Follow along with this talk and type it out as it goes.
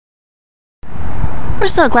We're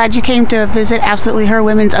so glad you came to visit Absolutely Her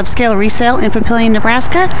Women's Upscale Resale in Papillion,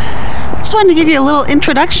 Nebraska. Just wanted to give you a little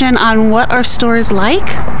introduction on what our store is like.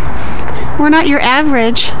 We're not your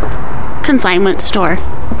average consignment store.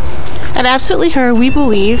 At Absolutely Her, we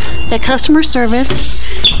believe that customer service,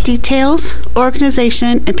 details,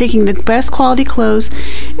 organization, and picking the best quality clothes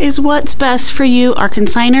is what's best for you, our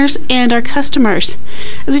consigners, and our customers.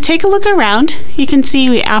 As we take a look around, you can see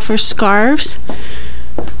we offer scarves.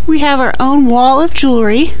 We have our own wall of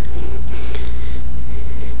jewelry.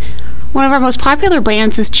 One of our most popular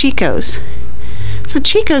brands is Chico's. So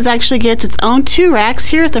Chico's actually gets its own 2 racks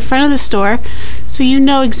here at the front of the store, so you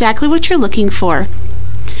know exactly what you're looking for.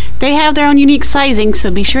 They have their own unique sizing,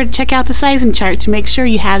 so be sure to check out the sizing chart to make sure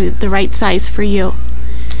you have the right size for you.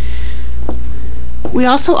 We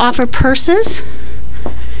also offer purses,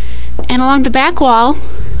 and along the back wall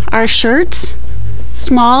are shirts,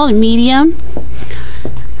 small and medium,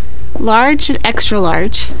 large and extra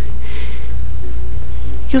large.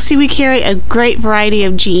 You'll see we carry a great variety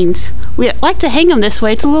of jeans. We like to hang them this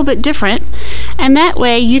way. It's a little bit different, and that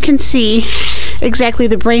way you can see exactly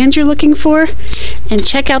the brand you're looking for and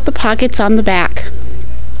check out the pockets on the back.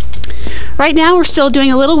 Right now we're still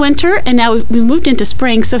doing a little winter, and now we moved into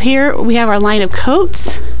spring, so here we have our line of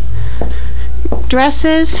coats,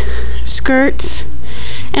 dresses, skirts,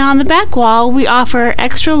 and on the back wall we offer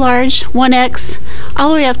extra large, 1X, all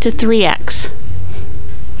the way up to 3X.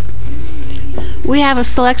 We have a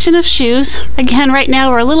selection of shoes. Again, right now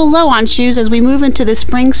we're a little low on shoes as we move into the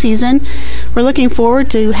spring season. We're looking forward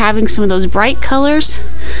to having some of those bright colors,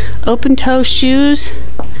 open toe shoes.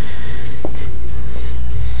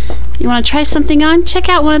 You want to try something on? Check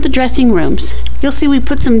out one of the dressing rooms. You'll see we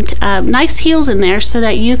put some nice heels in there so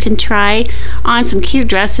that you can try on some cute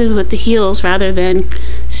dresses with the heels rather than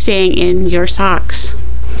staying in your socks.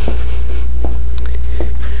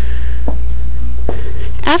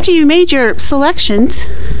 After you made your selections,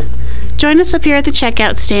 join us up here at the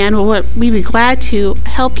checkout stand. We'd be glad to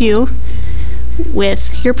help you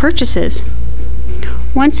with your purchases.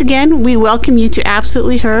 Once again, we welcome you to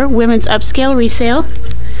Absolutely Her Women's Upscale Resale,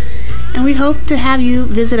 and we hope to have you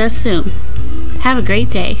visit us soon. Have a great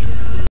day.